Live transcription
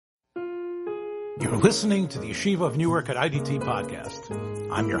You're listening to the Yeshiva of Newark at IDT podcast.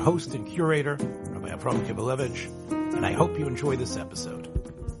 I'm your host and curator, Rabbi Avram Kibalevich, and I hope you enjoy this episode.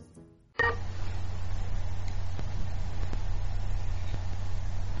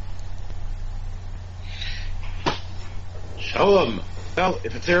 Shalom. Well,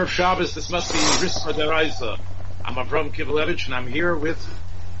 if it's Erev Shabbos, this must be Rischa Daraiisa. I'm Avram Kibalevich, and I'm here with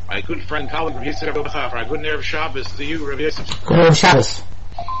my good friend, colleague, Rabbi Yosef Rabbi. Good Erev Shabbos to you, Rabbi Yosef. Good Erev Shabbos.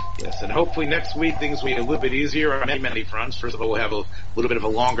 Yes, and hopefully next week things will be a little bit easier on many fronts. First of all, we'll have a little bit of a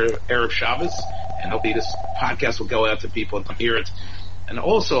longer Erev Shabbos, and hopefully this podcast will go out to people and hear it. And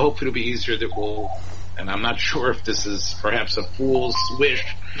also, hopefully it'll be easier that we'll, and I'm not sure if this is perhaps a fool's wish,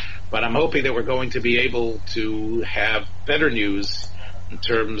 but I'm hoping that we're going to be able to have better news in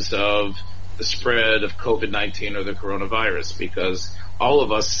terms of the spread of COVID-19 or the coronavirus, because all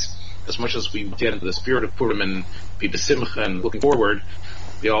of us, as much as we get into the spirit of Purim and be besimcha and looking forward,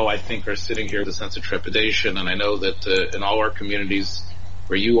 we all, I think, are sitting here with a sense of trepidation, and I know that in all our communities,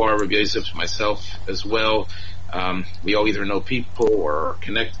 where you are, Rabbi Yosef, myself as well, we all either know people or are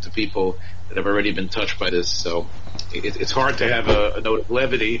connected to people that have already been touched by this. So it's hard to have a note of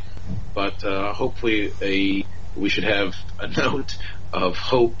levity, but hopefully we should have a note of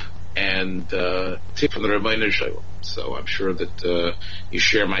hope and tip from the Rabbeinu Shalom. So I'm sure that you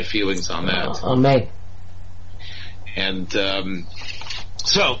share my feelings on that. Amen. And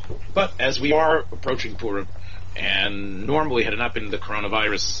but as we are approaching Purim, and normally had it not been the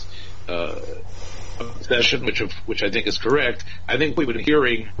coronavirus session, which I think is correct, I think we've been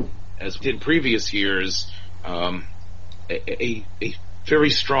hearing, as we did in previous years, a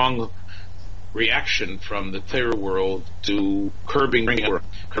very strong reaction from the Torah world to curbing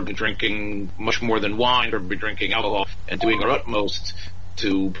drinking much more than wine, curbing drinking alcohol, and doing our utmost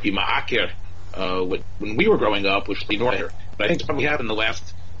to be ma'aker when we were growing up, which would be normal. But I think it's probably happened in the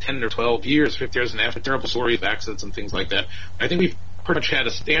last 10 or 12 years, 50 years, and after terrible stories of accidents and things like that. I think we've pretty much had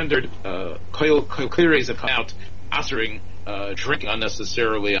a standard clearings that come out answering drinking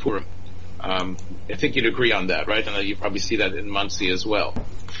unnecessarily at Purim. I think you'd agree on that, right? And you probably see that in Muncie as well.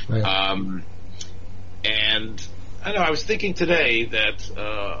 Right. And I know I was thinking today that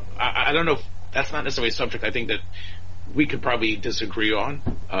I don't know if that's not necessarily a subject I think that we could probably disagree on.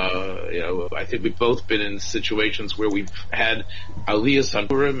 I think we've both been in situations where we've had aliyahs on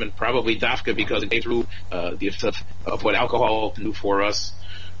Purim, and probably dafka because it came through the effect of what alcohol can do for us.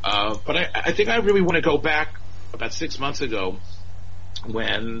 But I think I really want to go back about 6 months ago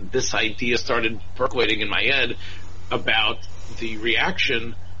when this idea started percolating in my head about the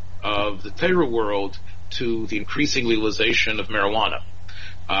reaction of the Torah world to the increasing legalization of marijuana.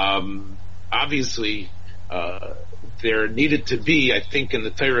 Obviously, there needed to be, I think, in the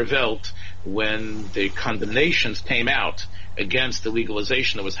Torah Welt, when the condemnations came out against the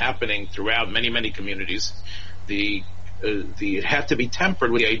legalization that was happening throughout many communities, it had to be tempered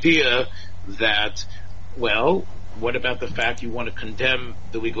with the idea that, well, what about the fact you want to condemn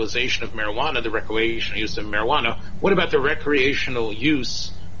the legalization of marijuana, the recreational use of marijuana? What about the recreational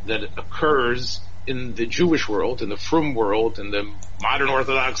use that occurs in the Jewish world, in the frum world, in the modern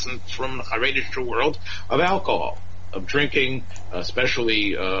Orthodox and frum Haredish world of alcohol, of drinking,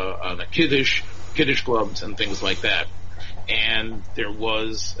 especially on the Kiddush clubs and things like that? And there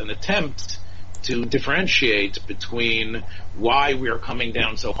was an attempt to differentiate between why we are coming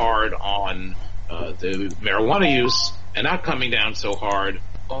down so hard on the marijuana use and not coming down so hard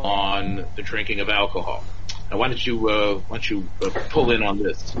on the drinking of alcohol. Now, why don't you pull in on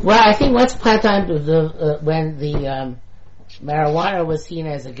this? Well, I think once upon a time, when the marijuana was seen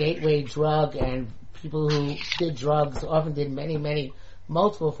as a gateway drug, and people who did drugs often did many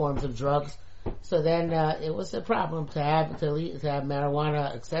multiple forms of drugs. So then it was a problem to have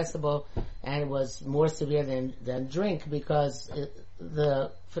marijuana accessible, and it was more severe than drink because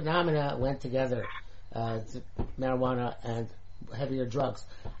the phenomena went together, marijuana and heavier drugs.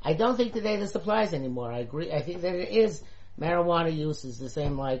 I don't think today this applies anymore. I agree. I think that it is, marijuana use is the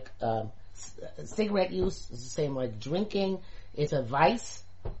same like cigarette use is the same like drinking. It's a vice,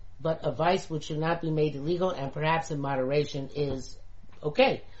 but a vice which should not be made illegal, and perhaps in moderation is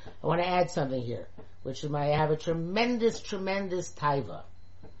okay. I want to add something here, which is I have a tremendous taiva,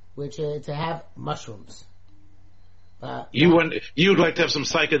 which is to have mushrooms. You'd like to have some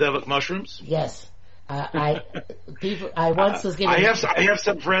psychedelic mushrooms? Yes. I once was given. I have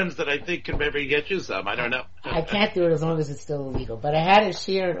some friends that I think can maybe get you some. I don't know. I can't do it as long as it's still illegal. But I had a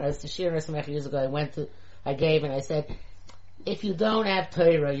shir years ago. I gave, and I said, if you don't have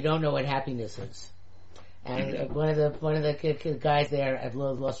Torah, you don't know what happiness is. And one of the guys there, I've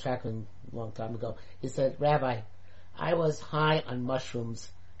lost track of him a long time ago. He said, Rabbi, I was high on mushrooms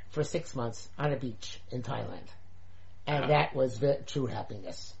for 6 months on a beach in Thailand. And that was true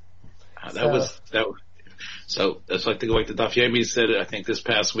happiness. So that's like the way the Daf Yomi said it, I think, this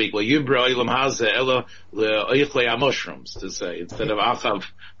past week. Well, you brought Ilam Haza Ella the mushrooms to say instead of Achav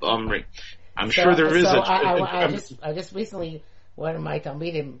Omri. I'm sure there is I just recently, one of my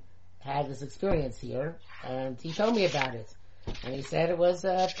Talmidim had this experience here, and he told me about it. And he said it was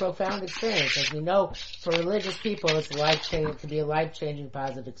a profound experience. As we know, for religious people, it's life-changing. It can be a life-changing,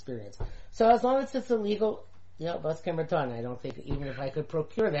 positive experience. So as long as it's illegal, bus Kemerton, I don't think, even if I could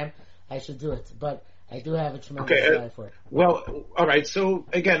procure them, I should do it. But I do have a tremendous desire for it. Well, all right. So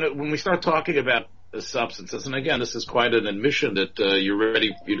again, when we start talking about the substances, and again, this is quite an admission that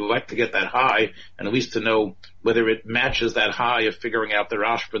you'd like to get that high, and at least to know whether it matches that high of figuring out the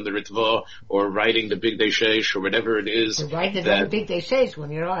Rashba and the Ritva, or writing the Big Sheish, or whatever it is. To write the Big Sheish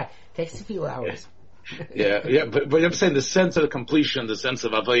when you're high takes a few hours. But I'm saying the sense of the completion, the sense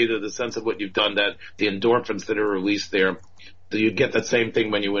of Avodah, the sense of what you've done, that the endorphins that are released there, do you get that same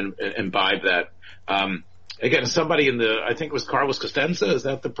thing when you imbibe that? Again, somebody I think it was Carlos Costanza, is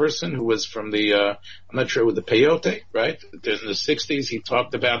that the person who was from I'm not sure, with the peyote, right? In the 60s, he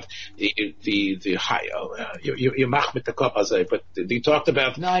talked about the high, you machmit the kapazay, but he talked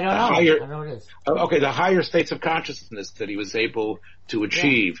about I don't know what it is. Okay, the higher states of consciousness that he was able to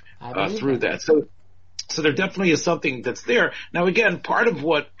achieve through that. So there definitely is something that's there. Now again, part of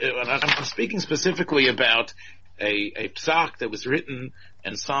what, I'm speaking specifically about a psak that was written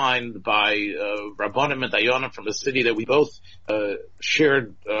and signed by Rabbanim and Dayanim from a city that we both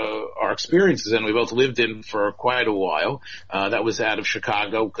shared our experiences in. We both lived in for quite a while. That was out of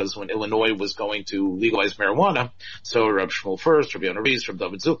Chicago, because when Illinois was going to legalize marijuana, so Reb Shmuel First, Rabbi Yonah Rees, Reb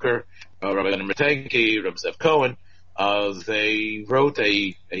David Zucker, Rabbi Yonah Mertenki, Reb Zev Cohen, they wrote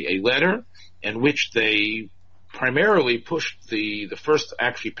a letter in which they primarily pushed the first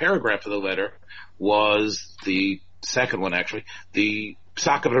actually paragraph of the letter was the second one, actually, the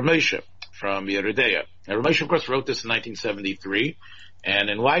Psak of Ramesha from Yeridea. Now, Ramesha, of course, wrote this in 1973, and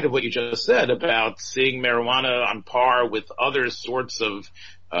in light of what you just said about seeing marijuana on par with other sorts of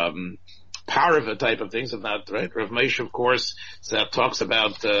parva type of things, if not, right? Rav Moshe, of course, talks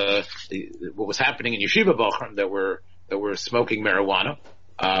about what was happening in Yeshiva Bochum that were smoking marijuana.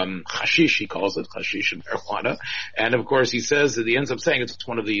 Hashish, he calls it, hashish and marijuana. And of course, he says that he ends up saying it's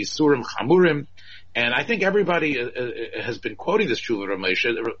one of the Surim Chamurim. And I think everybody has been quoting this Shuvah Rav Moshe.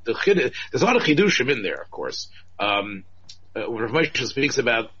 There's a lot of chidushim in there, of course. When Rav Moshe speaks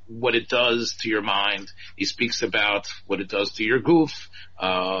about what it does to your mind, he speaks about what it does to your goof.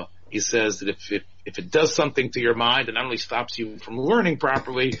 He says that if it does something to your mind, it not only stops you from learning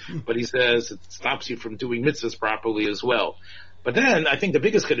properly, but he says it stops you from doing mitzvahs properly as well. But then I think the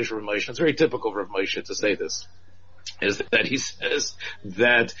biggest chiddush of Rav Moshe, it's very typical of Rav Moshe to say this, is that he says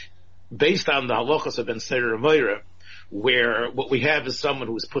that based on the halachos of Ben Seir Meira, where what we have is someone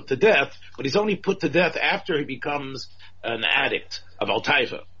who is put to death, but he's only put to death after he becomes an addict of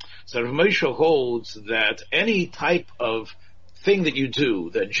Al-Taifa. So Rav Moshe holds that any type of thing that you do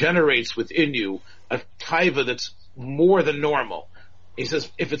that generates within you a taiva that's more than normal, he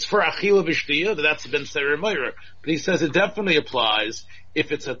says if it's for achila v'shtiyah, that's Ben Seir Meira. But he says it definitely applies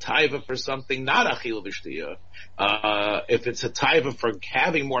if it's a taiva for something not achila v'shtiyah. If it's a taiva for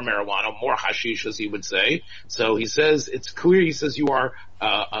having more marijuana, more hashish, as he would say. So he says, it's clear, he says, you are,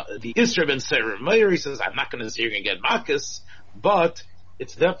 the Isra Ben Seir Meir. He says, I'm not going to say you're going to get makas, but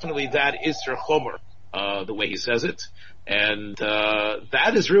it's definitely that Isra Chomer, the way he says it. And,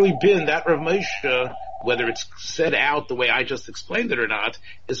 that has really been, that Rav Moshe, whether it's said out the way I just explained it or not,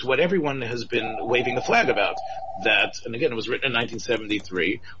 is what everyone has been waving the flag about. That, and again, it was written in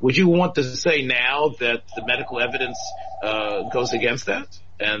 1973. Would you want to say now that the medical evidence goes against that?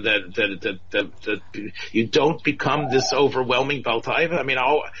 And that you don't become this overwhelming Baltaiva? I mean,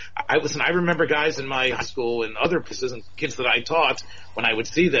 I remember guys in my high school and other places and kids that I taught, when I would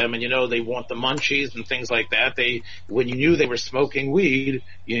see them and, they want the munchies and things like that, when you knew they were smoking weed,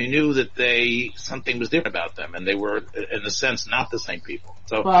 you knew that something was different about them, and they were, in a sense, not the same people.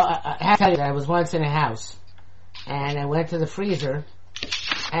 So, well, I have to tell you that I was once in a house, and I went to the freezer,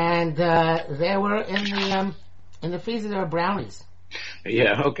 and there were in the freezer there were brownies.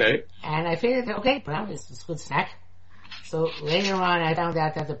 Yeah, okay. And I figured, okay, brownies is a good snack. So later on, I found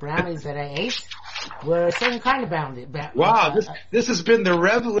out that the brownies that I ate were a certain kind of brownie. Wow, this has been the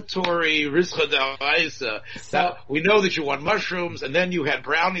revelatory Rischa Daraiisa. So we know that you want mushrooms, and then you had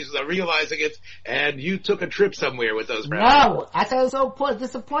brownies without realizing it, and you took a trip somewhere with those brownies. No, that's what I was so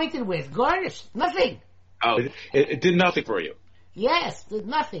disappointed with. Garnish, nothing. Oh, it did nothing for you. Yes, did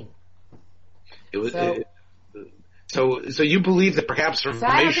nothing. It was. So you believe that perhaps So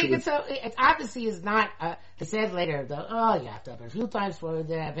information... I don't think it obviously is not, it said later, you have to have it a few times for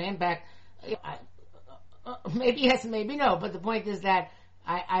the have him back. Maybe yes, maybe no, but the point is that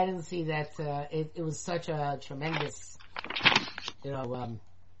I didn't see that, it was such a tremendous,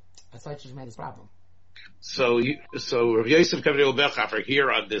 such a tremendous problem. So Rav Yosef Gabriel Bechafer here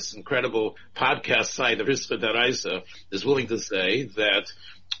on this incredible podcast site of Rischa Daraiisa is willing to say that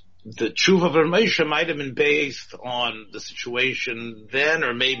the tshuva of Ramesha might have been based on the situation then,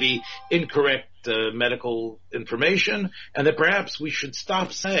 or maybe incorrect medical information, and that perhaps we should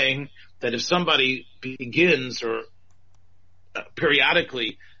stop saying that if somebody begins or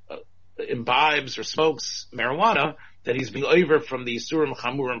periodically imbibes or smokes marijuana, that he's being over from the Surim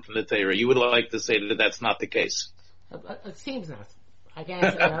Chamurim from the Torah. You would like to say that that's not the case? It seems not. I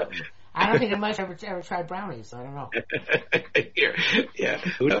guess. I don't think much ever tried brownies, so I don't know. Yeah,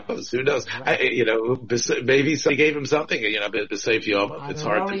 who knows? Maybe somebody gave him something, b'seif yom. It's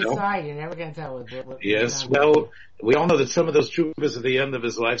hard to know. Side, you're never going to tell what yes, well, we all know that some of those tshuvas at the end of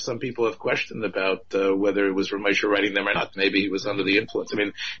his life, some people have questioned about whether it was Ramesha writing them or not. Maybe he was under the influence. I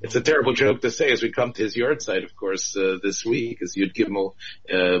mean, it's a terrible joke to say as we come to his yard site, of course, this week, as Yud Gimel,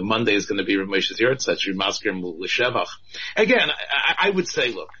 Monday is going to be Ramesha's yard site, Shemaskir L'Shevach. Again, I would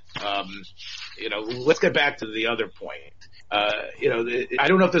say, look, let's get back to the other point. I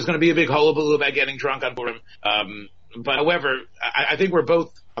don't know if there's going to be a big hullabaloo about getting drunk on Purim. But however, I think we're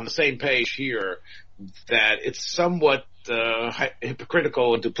both on the same page here that it's somewhat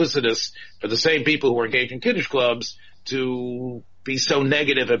hypocritical and duplicitous for the same people who are engaged in Kiddush clubs to be so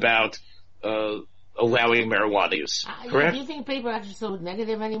negative about allowing marijuana use. Correct? Do you think people are actually so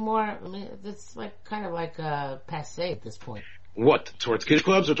negative anymore? I mean, it's kind of like passé at this point. What? Towards Kiddush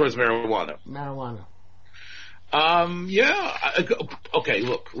clubs or towards marijuana? Marijuana. Okay,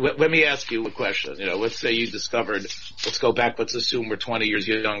 look, let me ask you a question. Let's say you discovered, let's assume we're 20 years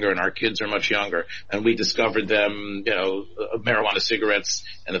younger and our kids are much younger, and we discovered them, marijuana cigarettes,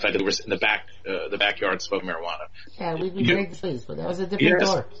 and the fact that we were in the backyard smoking marijuana. Yeah, we break the trees, but that was a different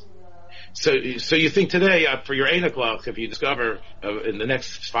door. So you think today, for your 8 o'clock, if you discover in the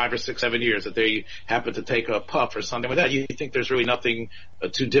next 5 or 6, 7 years that they happen to take a puff or something like that, you think there's really nothing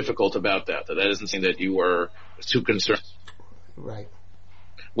too difficult about that? That doesn't seem that you were too concerned. Right.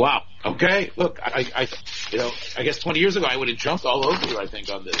 Wow. Okay. Look, I guess 20 years ago I would have jumped all over you, I think,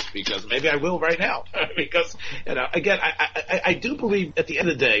 on this, because maybe I will right now. Because, again, I do believe at the end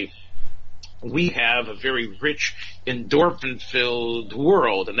of the day, we have a very rich, endorphin-filled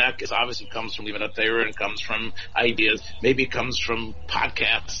world, and that obviously comes from Limanat Torah and comes from ideas. Maybe it comes from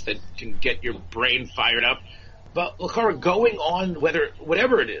podcasts that can get your brain fired up. But L'chara, going on,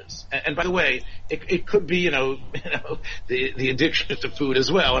 whatever it is, and by the way, it could be, the addiction to food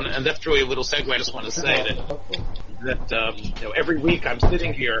as well, and that's really a little segue. I just want to say that every week I'm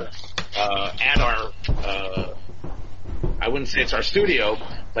sitting here at our. I wouldn't say it's our studio,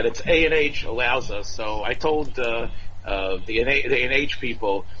 but it's A&H allows us. So I told the A&H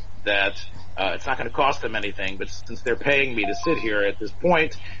people that it's not going to cost them anything, but since they're paying me to sit here at this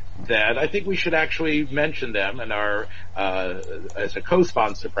point, that I think we should actually mention them and our as a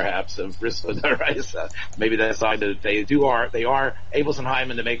co-sponsor perhaps of Rischa Daraiisa. Maybe that's that they are Abels and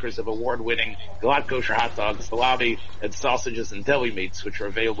Hyman, the makers of award-winning Gilad kosher hot dogs, salami, and sausages and deli meats, which are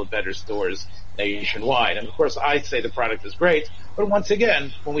available at better stores nationwide. And of course, I say the product is great, but once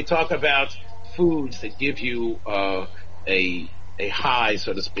again, when we talk about foods that give you a high,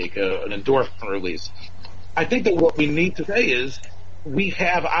 so to speak, an endorphin release, I think that what we need to say is we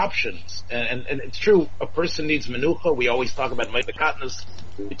have options, and it's true. A person needs menucha. We always talk about metakatnus.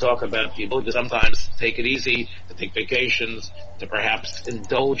 We talk about the ability to sometimes take it easy, to take vacations, to perhaps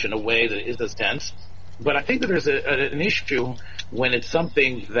indulge in a way that isn't as dense. But I think that there's an issue when it's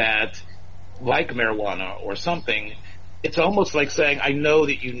something that, like marijuana or something, it's almost like saying, I know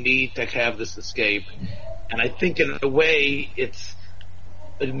that you need to have this escape. And I think in a way it's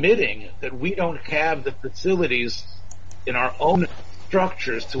admitting that we don't have the facilities in our own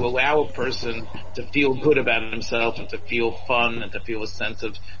structures to allow a person to feel good about himself and to feel fun and to feel a sense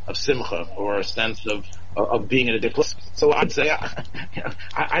of simcha or a sense of being in a different. So I'd say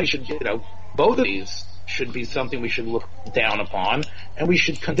I should, both of these should be something we should look down upon and we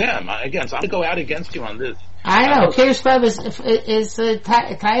should condemn. Again, so I'm going to go out against you on this. I know. Kiddush Club is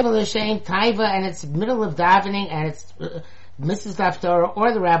Taiva L'Shem, Taiva, and it's middle of davening, and it's Mrs. Daftorah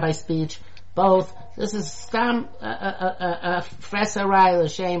or the rabbi's speech, both. This is Stam Fresarai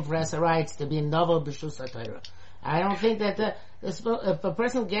L'Shem Fresarai. It's to be novel B'Shus HaTorah. I don't think that if a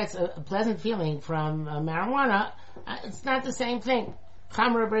person gets a pleasant feeling from marijuana, it's not the same thing.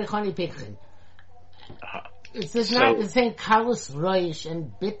 Chamra B'Rechoni Pikchin. It's not the same kalus roish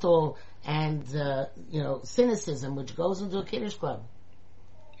and bittul and cynicism which goes into a kiddush club.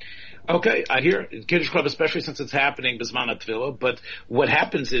 Okay, I hear Kiddush Club, especially since it's happening Bisman Tefillah. But what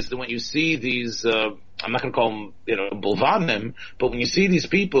happens is that when you see these, I'm not going to call them, bulvanim, but when you see these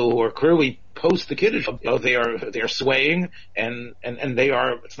people who are clearly post the Kiddush Club, they are swaying and they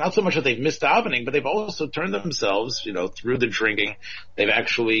are. It's not so much that they've missed davening, but they've also turned themselves, through the drinking. They've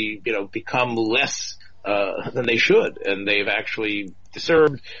actually, become less than they should, and they've actually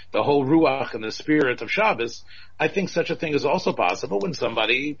disturbed the whole ruach and the spirit of Shabbos. I think such a thing is also possible when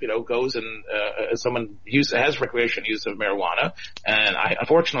somebody, goes and someone has recreational use of marijuana. And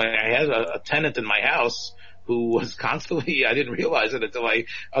unfortunately, I had a tenant in my house who was constantly, I didn't realize it until I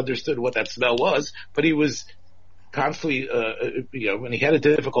understood what that smell was, but he was constantly, when he had a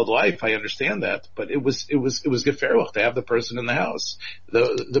difficult life, I understand that, but it was gefährlich to have the person in the house.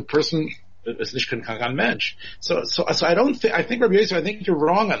 The person is nicht kein Mensch. So I don't think, I think Rabbi Yosef, I think you're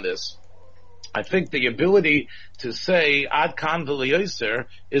wrong on this. I think the ability to say ad kan v'liyoser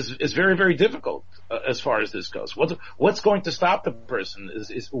is very, very difficult as far as this goes. What's going to stop the person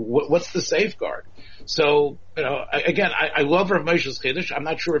is what's the safeguard? So, I love Rav Moshe's Kiddush. I'm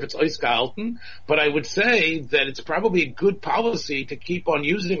not sure if it's ois gehalten, but I would say that it's probably a good policy to keep on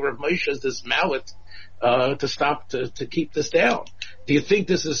using Rav Moshe's this mallet to keep this down. Do you think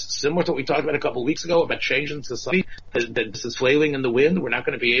this is similar to what we talked about a couple of weeks ago about changing society? That this is flailing in the wind. We're not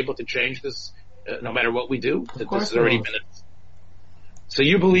going to be able to change this no matter what we do. That this has already been. So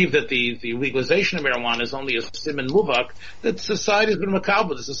you believe that the legalization of marijuana is only a siman muvak, that society has been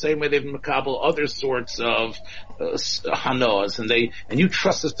makabel. It's the same way they've been makabel other sorts of hanos, and you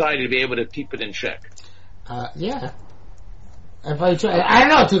trust society to be able to keep it in check. Yeah. I don't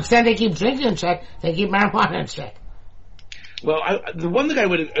know, to the extent they keep drinking in check, they keep marijuana in check. Well, the one thing I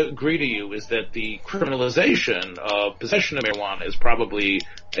would agree to you is that the criminalization of possession of marijuana is probably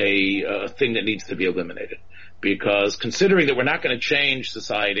a thing that needs to be eliminated. Because considering that we're not going to change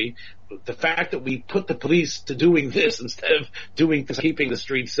society, the fact that we put the police to doing this instead of keeping the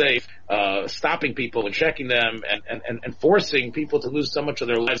streets safe, stopping people and checking them and forcing people to lose so much of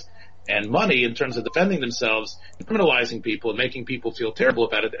their lives and money in terms of defending themselves, criminalizing people and making people feel terrible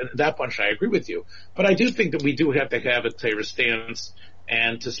about it. And that bunch, I agree with you. But I do think that we do have to have a Torah stance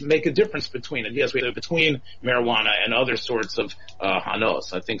and to make a difference between it. Yes, we have between marijuana and other sorts of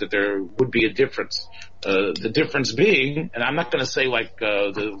hanos. I think that there would be a difference. The difference being, and I'm not going to say like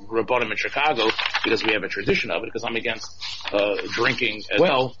the Rabbanim in Chicago because we have a tradition of it, because I'm against drinking as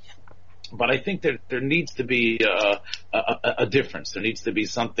well. But I think that there needs to be a difference. There needs to be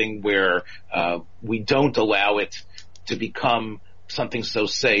something where we don't allow it to become something so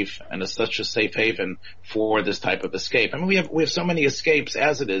safe and is such a safe haven for this type of escape. I mean, we have so many escapes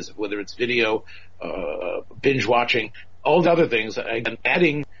as it is, whether it's video, binge watching, all the other things. And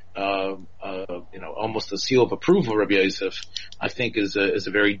adding, almost a seal of approval, Rabbi Yosef, I think is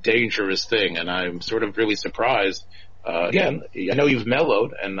a very dangerous thing. And I'm sort of really surprised. Again, I know you've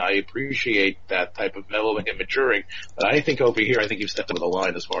mellowed, and I appreciate that type of mellowing and maturing, but I think over here, I think you've stepped over the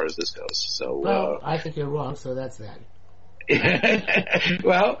line as far as this goes. So, I think you're wrong, so that's that.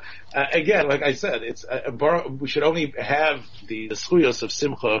 Well, again, like I said, it's we should only have the schuyos of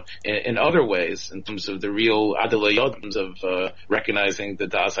simcha in other ways, in terms of the real adelayods of recognizing the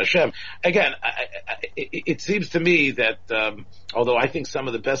das Hashem. Again, it seems to me that although I think some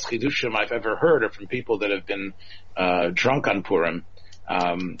of the best chidushim I've ever heard are from people that have been drunk on Purim,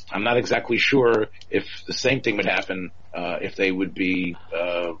 I'm not exactly sure if the same thing would happen if they would be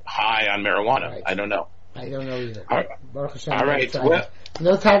high on marijuana. Right. I don't know. I don't know either. All right. Well,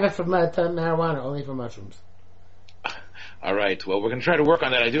 no type for marijuana, only for mushrooms. All right. Well, we're going to try to work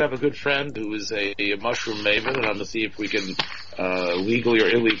on that. I do have a good friend who is a mushroom maven, and I'm going to see if we can, legally or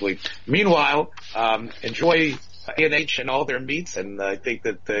illegally. Meanwhile, enjoy A&H and all their meats, and I think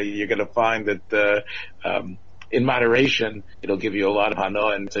that you're going to find that in moderation, it'll give you a lot of hana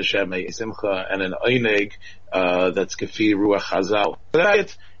and Hashem, a simcha, and an oineg that's kefi ruach chazal.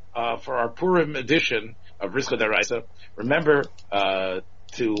 That's it for our Purim edition of Rischa Daraiisa. Remember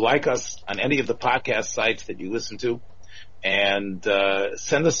to like us on any of the podcast sites that you listen to, and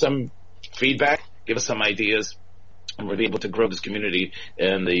send us some feedback, give us some ideas, and we'll be able to grow this community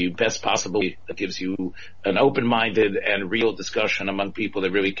in the best possible way that gives you an open-minded and real discussion among people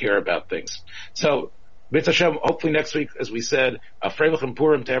that really care about things. So, B'ez Hashem, hopefully next week, as we said, Freilich and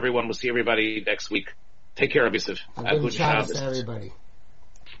Purim to everyone. We'll see everybody next week. Take care, Yosef. Good Shabbos to everybody.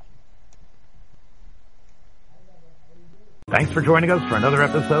 Thanks for joining us for another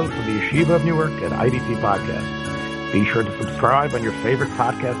episode from the Yeshiva of Newark at IDT Podcast. Be sure to subscribe on your favorite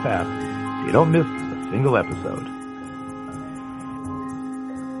podcast app so you don't miss a single episode.